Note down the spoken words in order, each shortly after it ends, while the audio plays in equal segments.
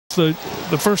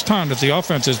The first time that the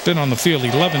offense has been on the field.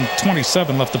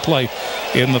 11:27 left to play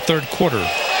in the third quarter.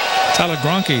 Tyler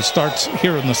Gronke starts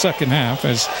here in the second half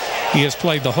as he has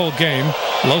played the whole game.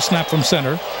 Low snap from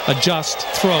center, adjusts,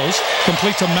 throws,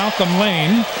 complete to Malcolm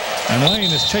Lane, and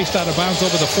Lane is chased out of bounds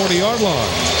over the 40-yard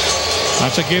line.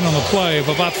 That's a gain on the play of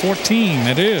about 14.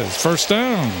 It is first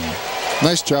down.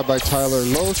 Nice job by Tyler.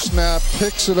 Low snap,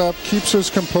 picks it up, keeps his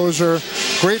composure.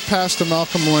 Great pass to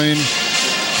Malcolm Lane.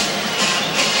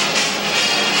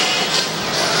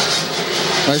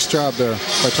 Nice job there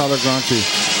by Tyler Gronke.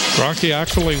 Gronke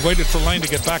actually waited for Lane to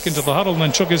get back into the huddle and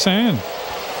then shook his hand.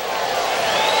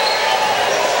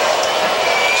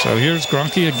 So here's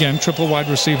Gronke again, triple wide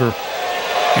receiver.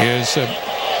 Is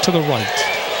to the right.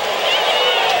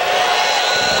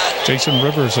 Jason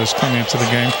Rivers has come into the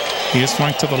game. He is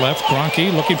flanked to the left.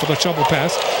 Gronke looking for the shovel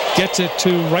pass. Gets it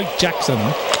to Wright Jackson.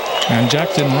 And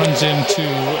Jackson runs into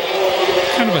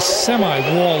kind of a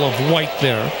semi-wall of white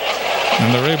there.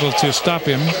 And they're able to stop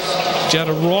him.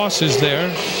 Jetta Ross is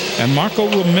there. And Marco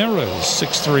Ramirez,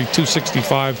 6'3",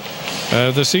 265,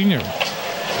 the senior.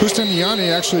 Houston Yanni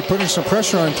actually putting some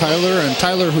pressure on Tyler. And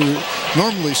Tyler, who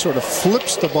normally sort of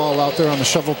flips the ball out there on the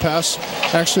shovel pass,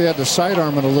 actually had to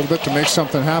sidearm it a little bit to make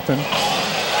something happen.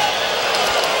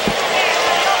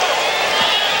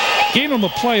 Gain on the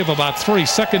play of about 3,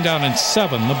 second down and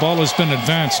 7. The ball has been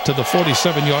advanced to the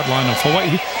 47-yard line of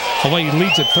Hawaii. Hawaii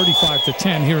leads at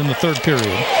 35-10 here in the third period.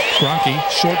 Gronke,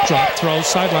 short drop, throw,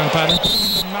 sideline pattern.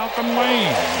 Malcolm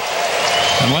Lane.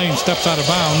 And Lane steps out of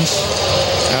bounds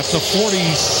at the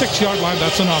 46-yard line.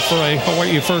 That's enough for a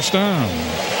Hawaii first down.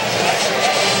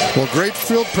 Well, great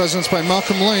field presence by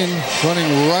Malcolm Lane,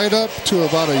 running right up to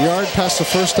about a yard past the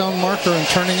first down marker and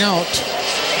turning out.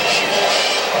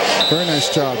 Very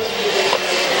nice job.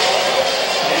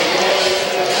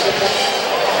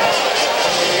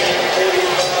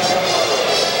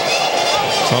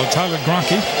 So Tyler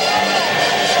Gronke,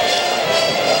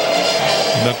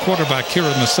 the quarterback here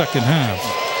in the second half,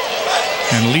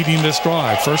 and leading this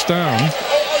drive. First down.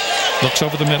 Looks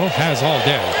over the middle, has all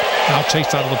day. Now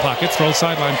chased out of the pocket, throws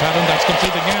sideline pattern. That's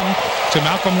complete again to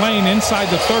Malcolm Lane inside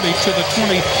the 30 to the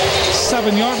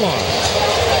 27-yard line.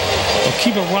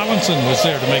 Akiva Rollinson was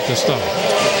there to make the stop.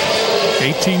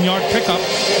 18-yard pickup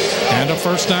and a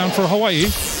first down for Hawaii.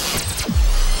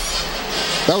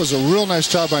 That was a real nice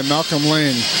job by Malcolm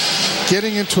Lane.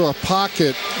 Getting into a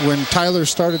pocket when Tyler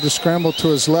started to scramble to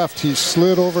his left. He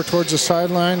slid over towards the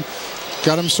sideline,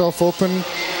 got himself open.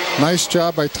 Nice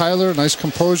job by Tyler, nice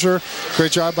composure.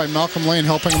 Great job by Malcolm Lane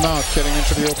helping him out, getting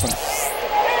into the open.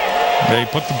 They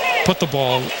put the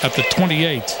ball at the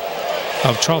 28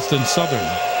 of Charleston Southern.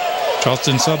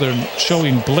 Charleston Southern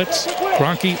showing blitz.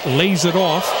 Gronke lays it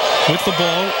off. With the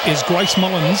ball is Grice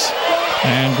Mullins.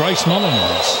 And Grice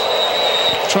Mullins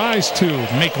tries to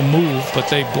make a move, but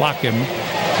they block him.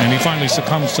 And he finally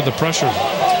succumbs to the pressure.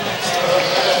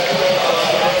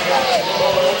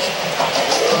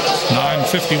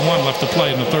 9:51 left to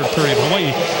play in the third period.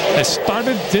 Hawaii has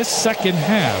started this second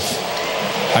half.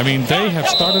 I mean, they have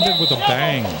started it with a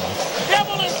bang.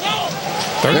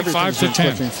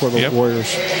 35-10 for the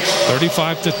Warriors.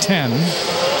 35-10.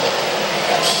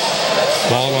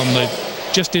 Ball on the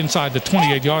just inside the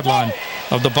 28-yard line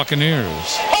of the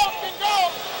Buccaneers.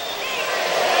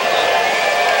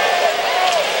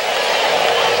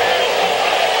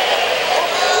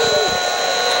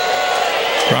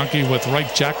 Gronke with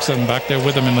Wright Jackson back there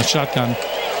with him in the shotgun.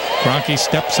 Gronke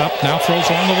steps up, now throws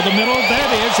long over the middle. That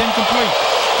is incomplete.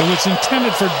 It was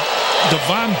intended for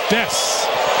Devon Bess.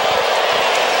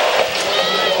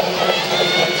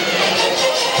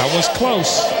 That was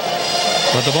close,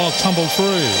 but the ball tumbled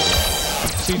free.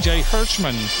 C.J.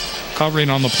 Hirschman covering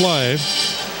on the play.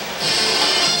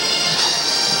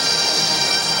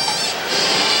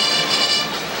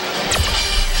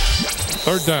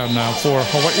 Third down now for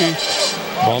Hawaii.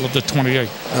 Ball of the 28.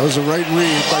 That was a right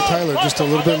read by Tyler, just a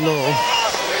little bit low.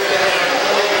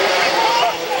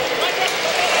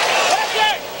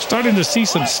 Starting to see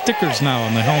some stickers now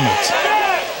on the helmets.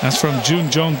 That's from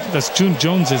June Jones. That's June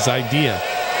Jones's idea.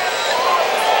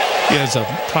 He has a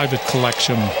private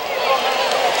collection.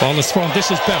 Ball is thrown. This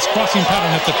is Best. Crossing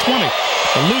pattern at the 20.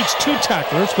 Eludes 2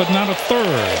 tacklers, but not a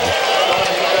third.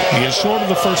 He is short of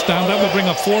the first down. That would bring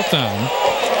up fourth down.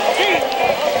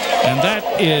 And that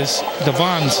is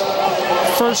Devon's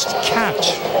first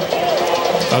catch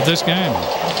of this game.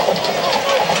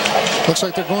 Looks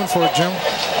like they're going for it, Jim.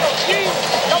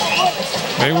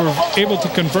 They were able to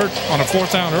convert on a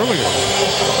fourth down earlier.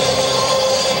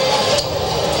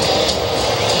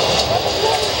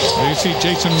 You see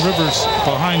Jason Rivers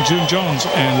behind June Jones,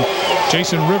 and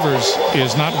Jason Rivers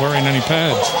is not wearing any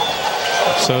pads.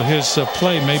 So his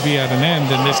play may be at an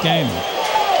end in this game.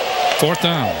 4th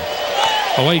down.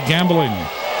 Away gambling.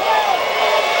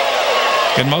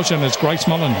 In motion is Grace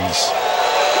Mullins.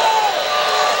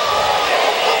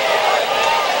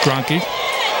 Gronke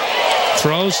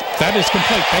throws. That is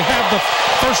complete. They have the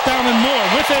first down and more.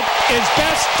 With it is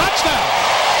Best. Touchdown.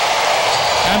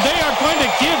 And they are going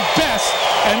to give Best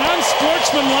an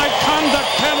unsportsmanlike conduct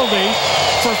penalty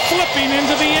for flipping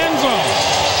into the end zone.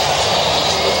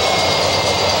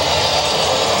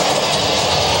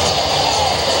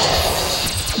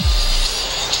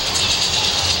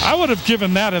 I would have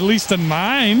given that at least a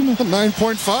 9.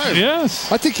 9.5.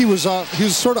 Yes. I think he was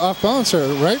sort of off balance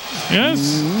there, right?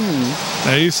 Yes.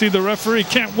 Now you see the referee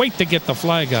can't wait to get the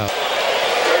flag out.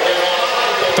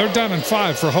 3rd down and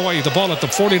 5 for Hawaii. The ball at the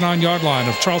 49-yard line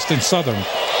of Charleston Southern.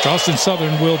 Charleston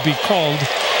Southern will be called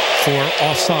for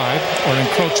offside or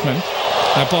encroachment.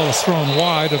 That ball is thrown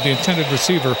wide of the intended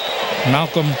receiver,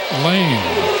 Malcolm Lane.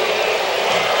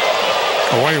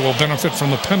 Hawaii will benefit from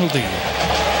the penalty.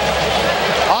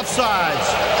 Offsides,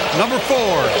 number 4,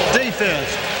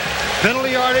 defense.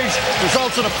 Penalty yardage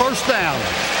results in a first down.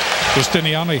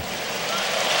 Justiniani.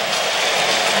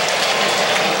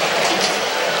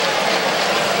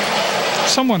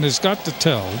 Someone has got to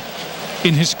tell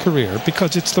in his career,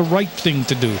 because it's the right thing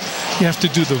to do. You have to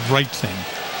do the right thing.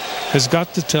 Has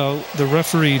got to tell the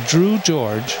referee, Drew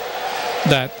George,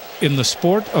 that in the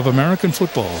sport of American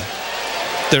football,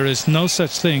 there is no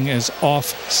such thing as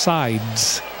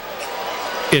offsides.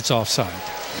 It's offside.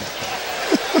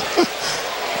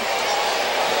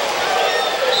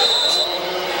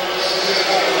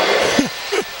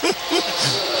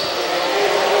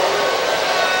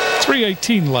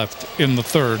 .318 left in the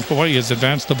 3rd. Hawaii has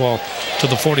advanced the ball to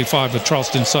the 45 of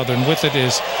Charleston Southern. With it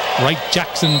is Wright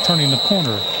Jackson turning the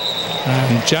corner.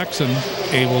 And Jackson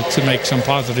able to make some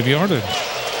positive yardage.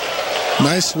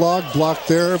 Nice log block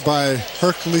there by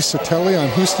Hercules Satelli on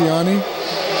Justiniani.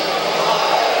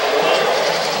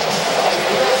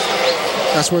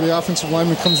 That's where the offensive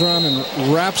lineman comes around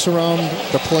and wraps around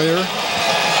the player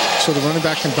so the running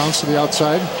back can bounce to the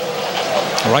outside.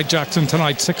 Wright Jackson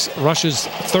tonight, 6 rushes,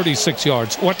 36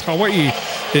 yards. What Hawaii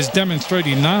is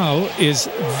demonstrating now is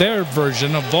their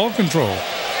version of ball control.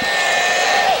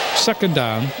 2nd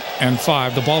down and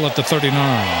 5. The ball at the 39.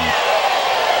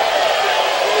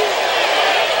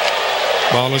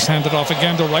 Ball is handed off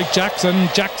again to Wright Jackson.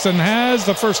 Jackson has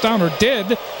the first down, or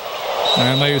did.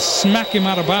 And they smack him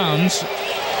out of bounds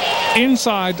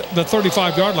inside the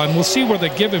 35-yard line. We'll see where they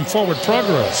give him forward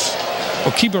progress.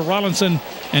 Okiba Rollinson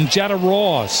and Jada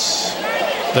Ross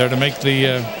there to make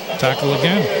the tackle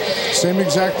again. Same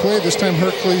exact play. This time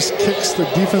Hercules kicks the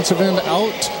defensive end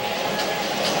out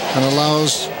and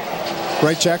allows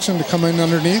Wright Jackson to come in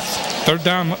underneath. 3rd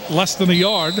down, less than a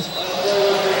yard.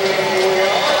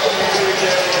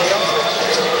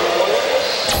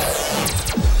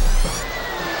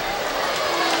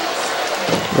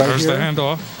 There's the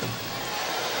handoff.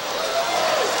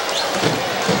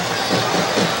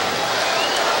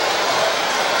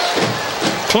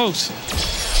 Close.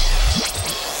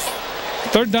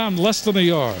 3rd down, less than a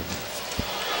yard.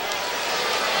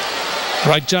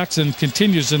 Wright Jackson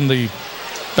continues in the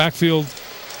backfield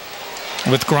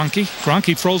with Gronke.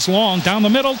 Gronke throws long down the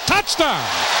middle. Touchdown!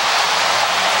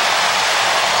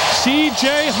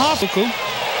 C.J. Hoffman,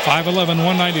 5'11",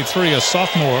 193, a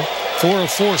sophomore. 4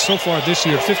 of 4 so far this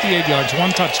year, 58 yards,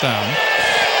 1 touchdown.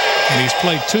 And he's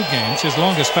played 2 games. His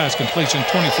longest pass completion,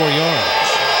 24 yards.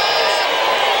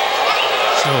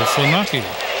 So Funaki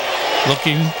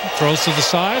looking, throws to the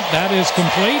side. That is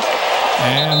complete.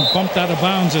 And bumped out of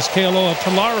bounds is Kealoha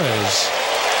Pilares.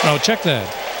 No, check that.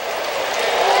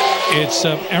 It's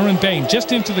Aaron Bain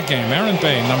just into the game. Aaron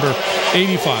Bain, number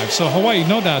 85. So Hawaii,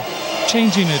 no doubt,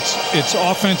 changing its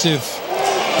offensive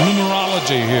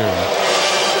numerology here.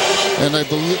 And I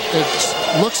believe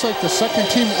it looks like the second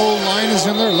team O-line is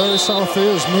in there. Larry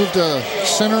Salafeo has moved to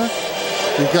center.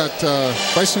 We've got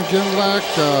Bryson Gilak,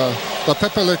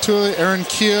 Lapepe Letuli, Aaron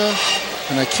Kia,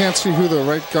 and I can't see who the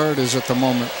right guard is at the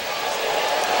moment.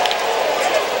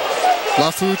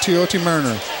 Lafu Tioti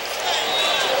Mariner.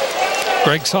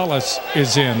 Greg Salas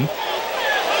is in,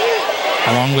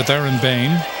 along with Aaron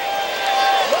Bain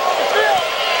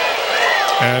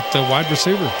at the wide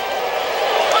receiver.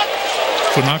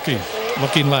 Funaki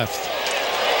looking left.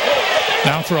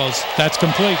 Now throws. That's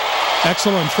complete.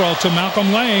 Excellent throw to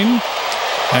Malcolm Lane.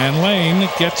 And Lane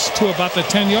gets to about the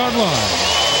 10-yard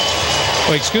line.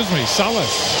 Wait, excuse me,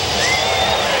 Salas.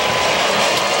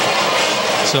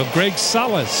 So Greg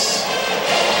Salas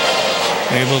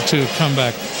able to come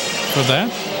back for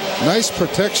that. Nice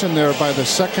protection there by the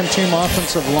second team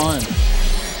offensive line.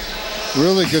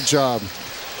 Really good job.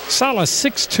 Salas,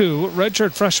 6'2",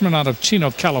 redshirt freshman out of Chino,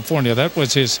 California. That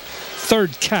was his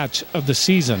third catch of the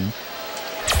season.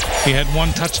 He had one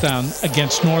touchdown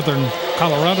against Northern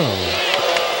Colorado.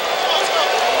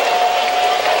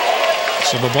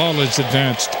 So the ball is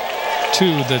advanced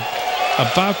to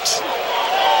about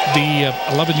the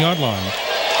 11-yard line.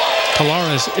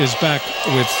 Pilares is back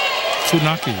with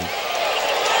Funaki.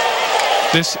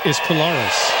 This is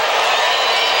Pilares.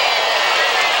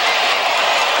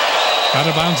 Out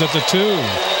of bounds at the 2.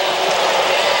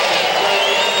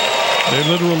 They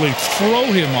literally throw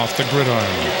him off the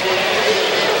gridiron.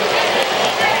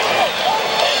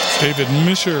 David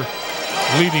Misher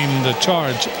leading the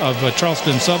charge of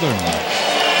Charleston Southern.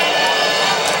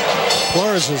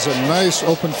 Flores is a nice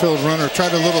open field runner.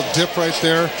 Tried a little dip right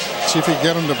there. See if he could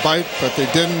get him to bite, but they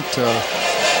didn't.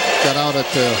 Got out at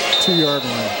the 2-yard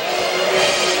line.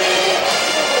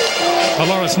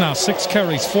 Pilares now 6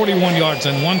 carries, 41 yards,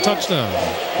 and 1 touchdown.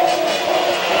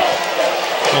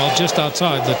 Well, just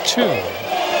outside the 2.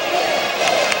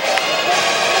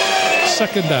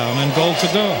 Second down and goal to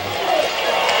go.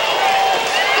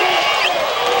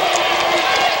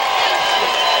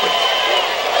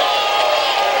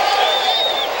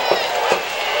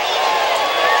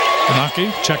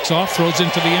 Funaki checks off, throws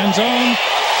into the end zone.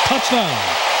 Touchdown.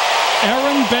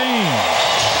 Aaron Bain.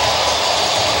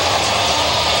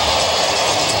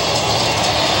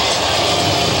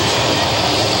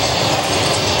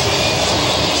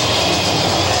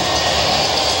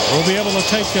 We'll be able to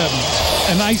take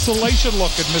an isolation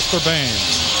look at Mr. Bain.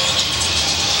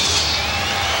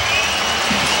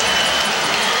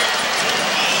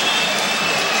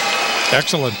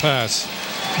 Excellent pass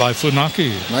by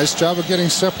Funaki. Nice job of getting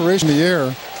separation in the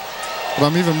air. But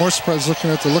I'm even more surprised looking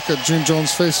at the look at June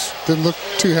Jones' face. Didn't look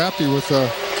too happy with a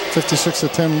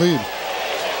 56-10 lead.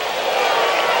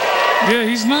 Yeah,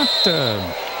 he's not.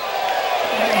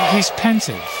 He's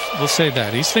pensive. We'll say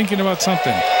that. He's thinking about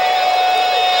something.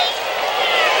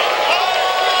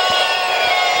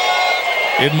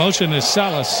 In motion is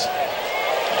Salas.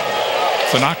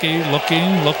 Funaki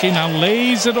looking, now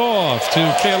lays it off to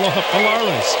Kealoha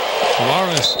Pilares.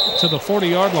 Pilares to the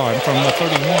 40-yard line from the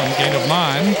 31, gain of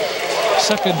 9.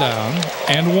 Second down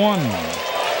and 1.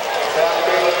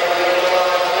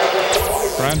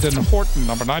 Brandon Horton,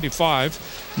 number 95,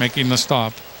 making the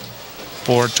stop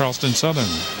for Charleston Southern.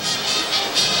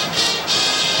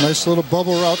 Nice little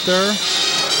bubble route there.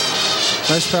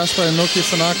 Nice pass by Inoki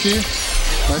Funaki.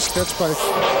 Nice catch by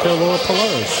Kealoha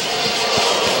Pilares.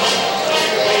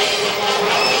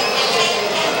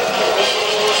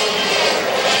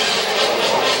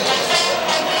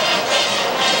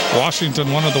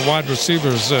 Washington, one of the wide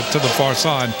receivers to the far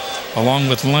side, along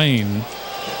with Lane.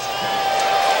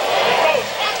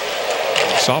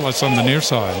 Salas on the near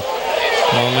side.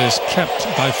 Ball is kept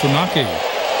by Funaki.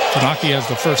 Funaki has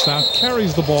the first out,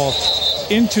 carries the ball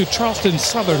into Charleston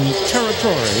Southern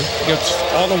territory, gets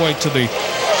all the way to the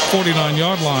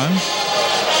 49-yard line.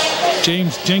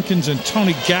 James Jenkins and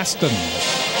Tony Gaston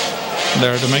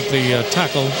there to make the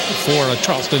tackle for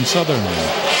Charleston Southern.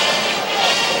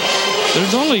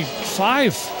 There's only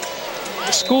 5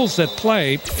 schools that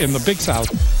play in the Big South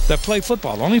that play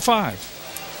football, only 5.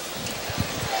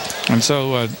 And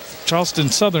so Charleston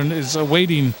Southern is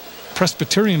awaiting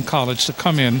Presbyterian College to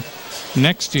come in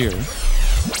next year.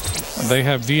 They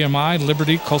have VMI,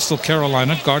 Liberty, Coastal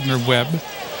Carolina, Gardner-Webb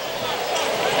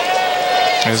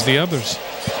as the others.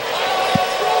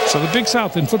 So the Big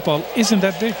South in football isn't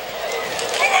that big.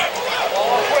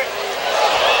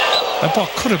 That ball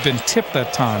could have been tipped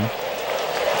that time.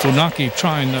 Funaki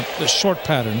trying the short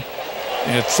pattern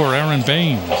for Aaron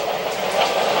Bain.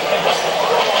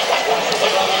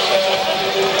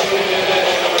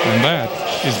 And that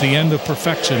is the end of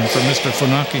perfection for Mr.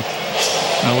 Funaki.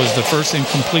 That was the first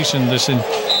incompletion this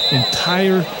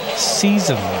entire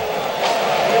season.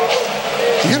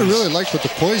 You gotta really like with the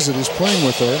poise that he's playing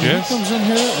with there. Yes. He comes in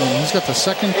here and he's got the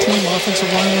second team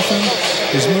offensive line with him.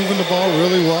 He's moving the ball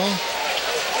really well.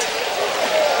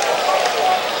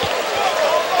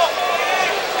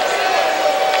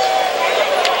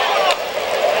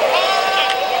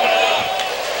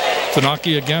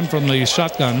 Funaki again from the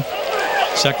shotgun.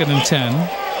 2nd and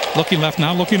 10. Looking left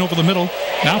now, looking over the middle.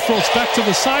 Now throws back to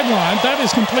the sideline. That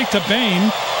is complete to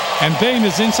Bain. And Bain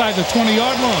is inside the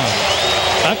 20-yard line.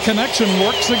 That connection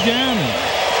works again.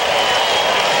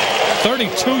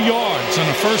 32 yards and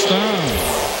a first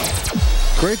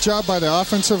down. Great job by the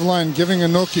offensive line, giving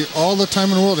Inoki all the time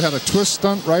in the world. Had a twist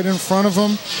stunt right in front of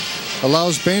him.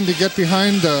 Allows Bain to get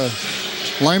behind the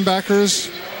linebackers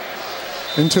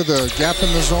into the gap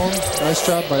in the zone. Nice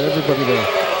job by everybody there.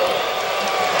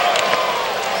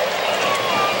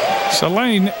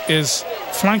 Lane is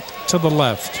flanked to the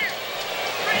left.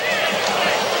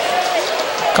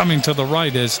 Coming to the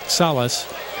right is Salas.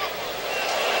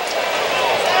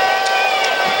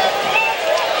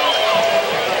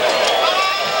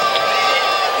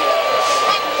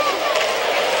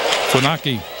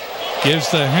 Funaki gives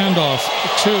the handoff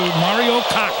to Mario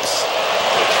Cox.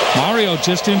 Mario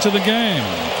just into the game.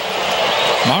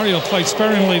 Mario played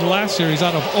sparingly last year. He's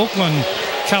out of Oakland,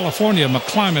 California,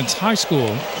 McClymonds High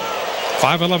School.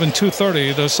 5'11",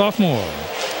 230, the sophomore.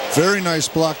 Very nice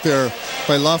block there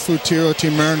by Lafutiero T.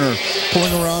 Mariner.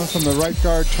 Pulling around from the right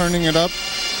guard, turning it up.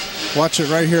 Watch it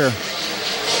right here.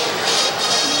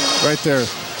 Right there.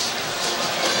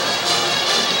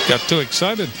 Got too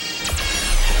excited.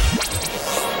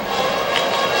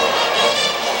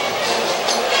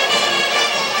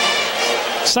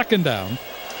 Second down.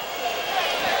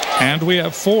 And we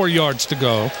have 4 yards to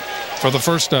go for the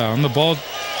first down. The ball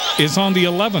is on the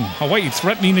 11. Hawaii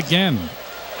threatening again.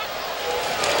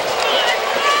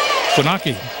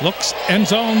 Funaki looks, end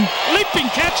zone, leaping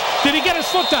catch. Did he get his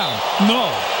foot down?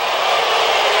 No.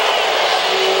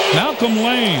 Malcolm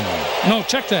Lane. No,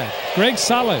 check that. Greg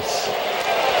Salas.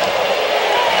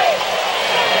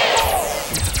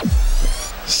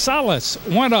 Salas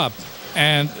went up,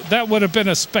 and that would have been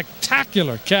a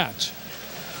spectacular catch.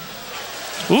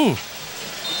 Ooh.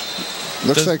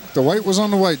 Looks like the white was on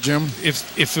the white, Jim.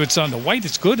 If it's on the white,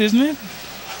 it's good, isn't it?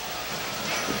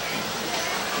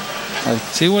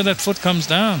 See where that foot comes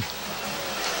down.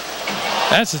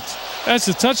 That's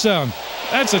a touchdown.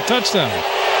 That's a touchdown.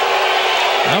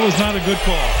 That was not a good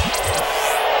call.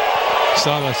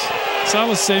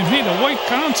 Salas saying, hey, the white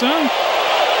counts, huh?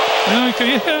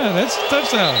 Yeah, that's a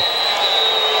touchdown.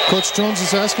 Coach Jones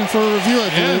is asking for a review, I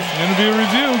believe. Yeah, going to be a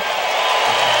review.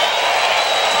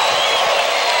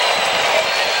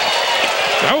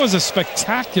 That was a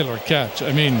spectacular catch.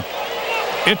 I mean,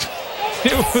 it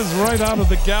was right out of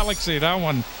the galaxy, that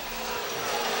one.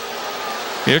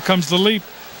 Here comes the leap.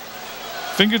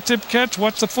 Fingertip catch.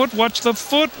 Watch the foot. Watch the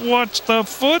foot. Watch the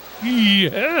foot.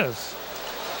 Yes.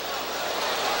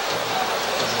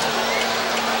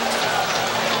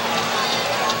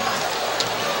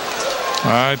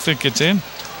 I think it's in.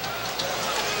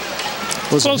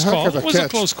 Close call. It was a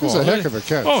close call. It was a heck of a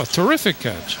catch. Oh, a terrific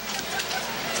catch.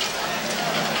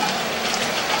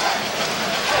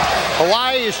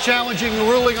 Hawaii is challenging the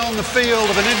ruling on the field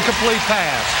of an incomplete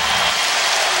pass.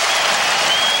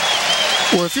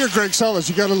 Well, if you're Greg Salas,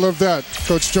 you got to love that.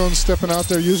 Coach Jones stepping out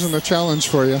there using the challenge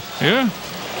for you. Yeah.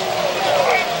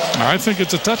 I think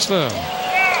it's a touchdown.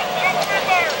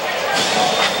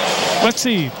 Let's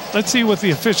see what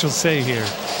the officials say here.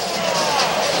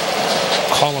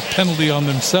 Call a penalty on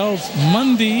themselves.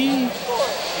 Monday,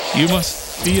 you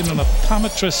must be in an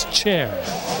optometrist chair.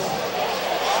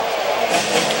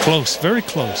 Close, very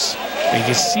close. You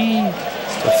can see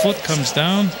the foot comes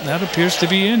down. That appears to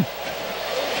be in.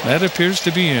 That appears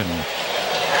to be in.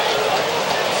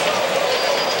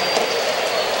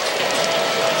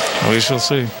 We shall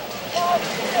see.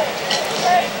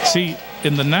 See,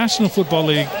 in the National Football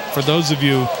League, for those of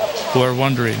you who are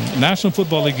wondering, National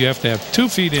Football League, you have to have 2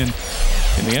 feet in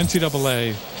the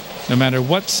NCAA. No matter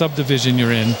what subdivision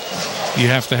you're in, you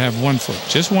have to have 1 foot,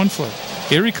 just 1 foot.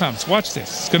 Here he comes. Watch this.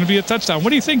 It's going to be a touchdown. What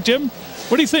do you think, Jim?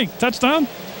 What do you think? Touchdown?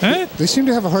 Huh? They seem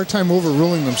to have a hard time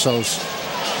overruling themselves.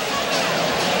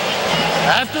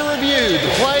 After review,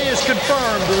 the play is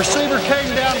confirmed. The receiver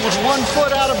came down with 1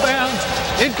 foot out of bounds.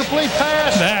 Incomplete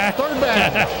pass. Third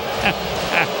down.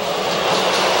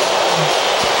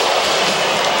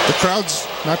 The crowd's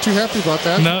not too happy about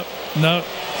that. No.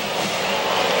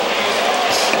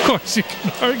 Of course, you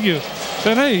can argue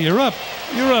that, hey, you're up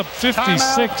 56.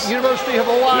 Timeout, University of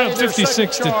Hawaii. You're up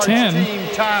 56 to 10. Team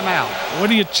timeout. What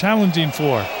are you challenging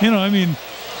for?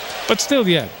 But still,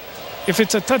 yeah. If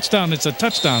it's a touchdown, it's a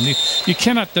touchdown. You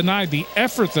cannot deny the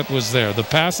effort that was there, the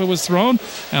pass that was thrown,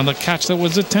 and the catch that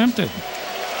was attempted.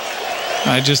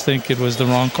 I just think it was the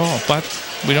wrong call, but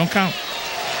we don't count.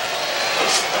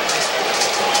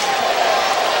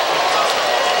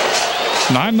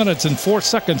 Nine minutes and 4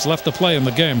 seconds left to play in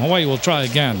the game. Hawaii will try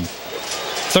again.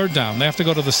 Third down. They have to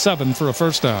go to the 7 for a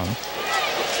first down.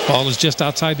 Ball is just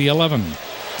outside the 11.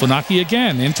 Funaki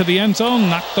again into the end zone,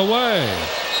 knocked away.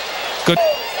 Good.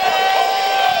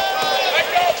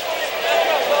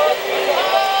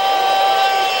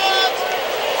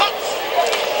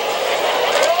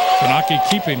 Funaki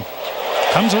keeping.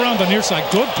 Comes around the near side.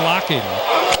 Good blocking.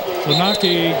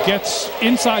 Funaki gets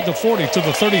inside the 40 to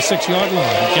the 36-yard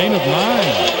line. Gain of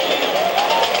 9.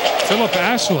 Philip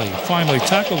Ashley finally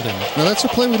tackled him. Now that's a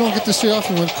play we don't get to see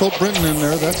often with Colt Brennan in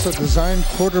there. That's a designed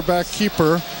quarterback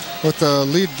keeper. with the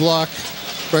lead block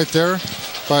right there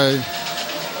by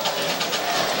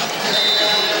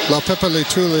La Pepe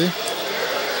Letuli.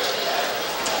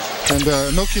 And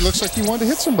Inoki looks like he wanted to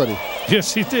hit somebody.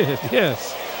 Yes, he did.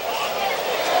 Yes.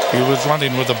 He was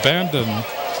running with abandon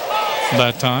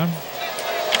that time.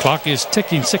 Clock is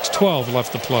ticking. 6:12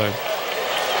 left to play.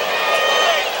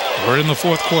 We're in the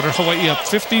fourth quarter. Hawaii up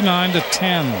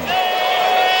 59-10.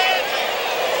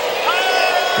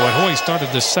 Boy, Hawaii started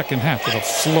this second half with a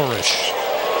flourish.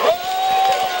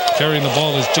 Carrying the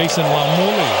ball is Jason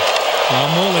Laumole.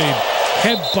 Laumole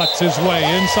headbutts his way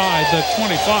inside the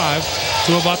 25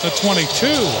 to about the 22.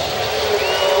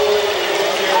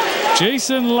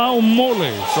 Jason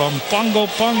Laumole from Pongo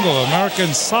Pongo,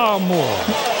 American Samoa.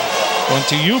 Went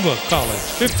to Yuba College.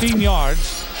 15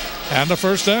 yards and a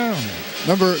first down.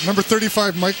 Number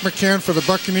 35, Mike McCann for the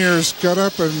Buccaneers, got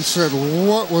up and said,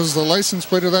 "What was the license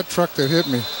plate of that truck that hit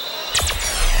me?"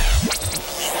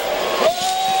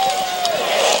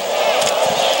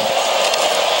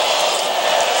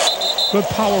 Good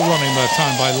power running that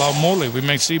time by Laumole. We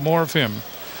may see more of him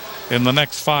in the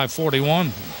next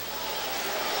 5:41.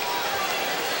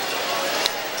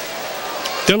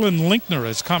 Dylan Linkner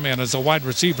has come in as a wide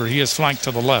receiver. He is flanked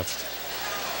to the left.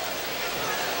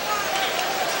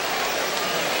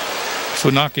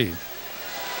 Funaki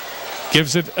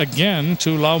gives it again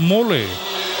to Laumole.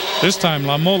 This time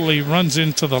Laumole runs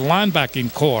into the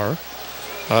linebacking core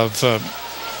of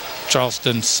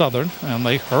Charleston Southern, and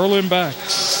they hurl him back.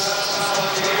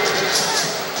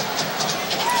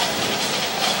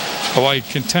 Hawaii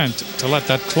content to let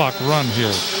that clock run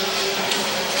here.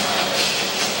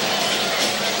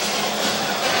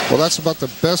 Well, that's about the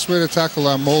best way to tackle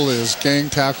Laumole is gang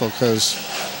tackle, because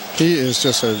he is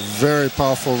just a very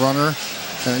powerful runner.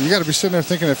 And you got to be sitting there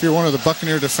thinking, if you're one of the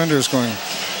Buccaneer defenders, going,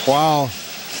 wow,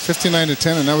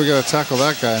 59-10, and now we got to tackle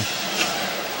that guy.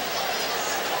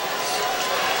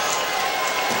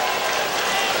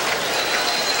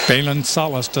 Balin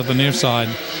Salas to the near side.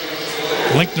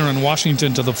 Linkner and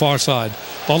Washington to the far side.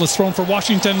 Ball is thrown for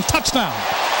Washington. Touchdown.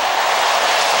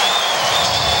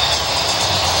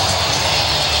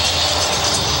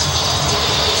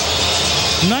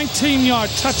 "19-yard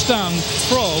touchdown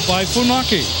throw by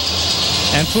Funaki.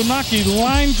 And Funaki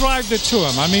line drived it to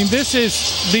him. I mean, this is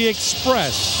the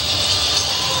express.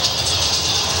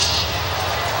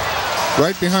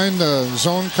 Right behind the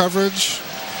zone coverage.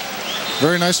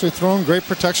 Very nicely thrown. Great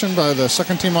protection by the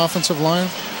second-team offensive line.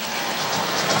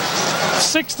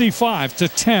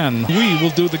 65-10. We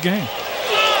will do the game.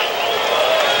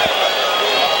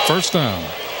 First down.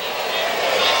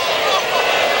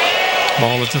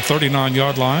 Ball at the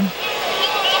 39-yard line.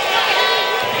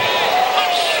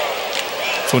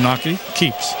 Funaki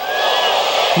keeps.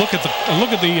 Look at the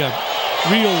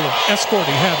real escort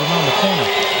he had around the corner.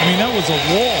 I mean, that was a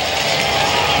wall.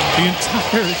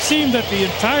 It seemed that the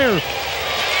entire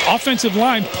offensive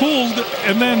line pulled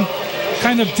and then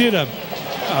kind of did a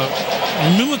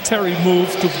military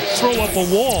move to throw up a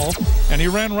wall, and he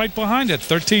ran right behind it.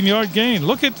 13-yard gain.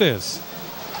 Look at this.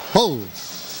 Oh.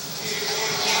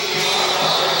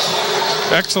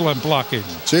 Excellent blocking.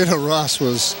 Jada Ross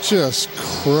was just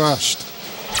crushed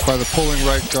by the pulling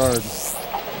right guard.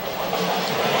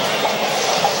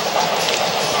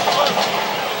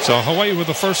 So Hawaii with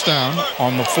a first down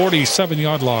on the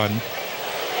 47-yard line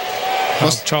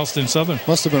of Charleston Southern.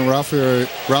 Must have been Rafael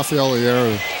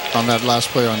Liero on that last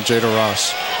play on Jada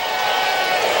Ross.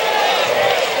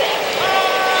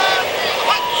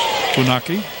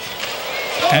 Funaki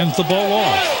hands the ball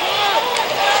off.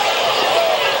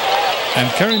 And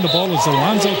carrying the ball is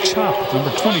Alonzo Chop,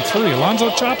 number 23. Alonzo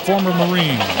Chop, former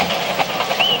Marine.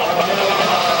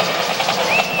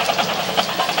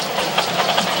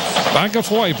 Bank of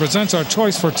Hawaii presents our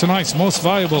choice for tonight's most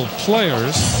valuable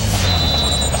players.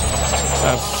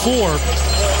 For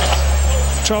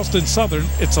Charleston Southern,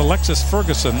 it's Alexis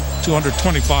Ferguson,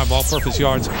 225 all-purpose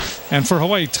yards. And for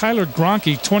Hawaii, Tyler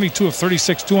Gronke, 22 of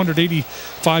 36,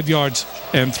 285 yards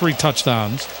and 3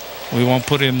 touchdowns. We won't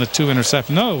put in the 2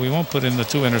 interceptions. No, we won't put in the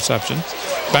 2 interceptions.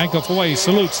 Bank of Hawaii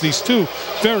salutes these 2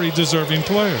 very deserving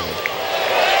players.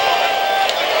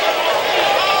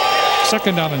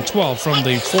 Second down and 12 from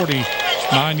the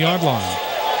 49-yard line.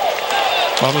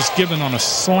 Ball is given on a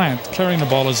slant. Carrying the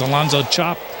ball is Alonzo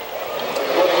Chop.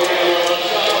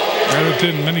 There have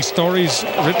been many stories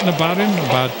written about him,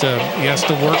 about he has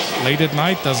to work late at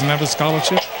night, doesn't have a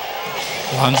scholarship.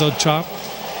 Alonzo Chop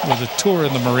with a tour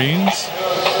in the Marines.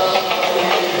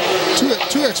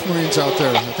 Two ex-Marines out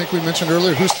there. I think we mentioned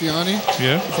earlier Hustiani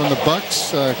from the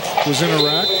Bucks was in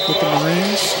Iraq with the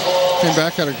Marines. Came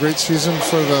back, had a great season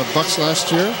for the Bucks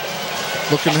last year.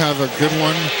 looking to have a good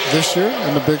one this year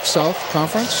in the Big South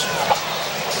Conference.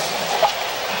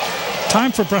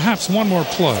 Time for perhaps one more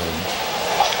play.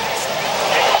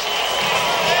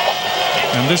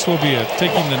 And this will be it.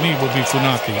 Taking the knee will be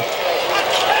Funaki.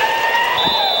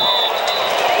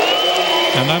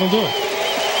 And that'll do it.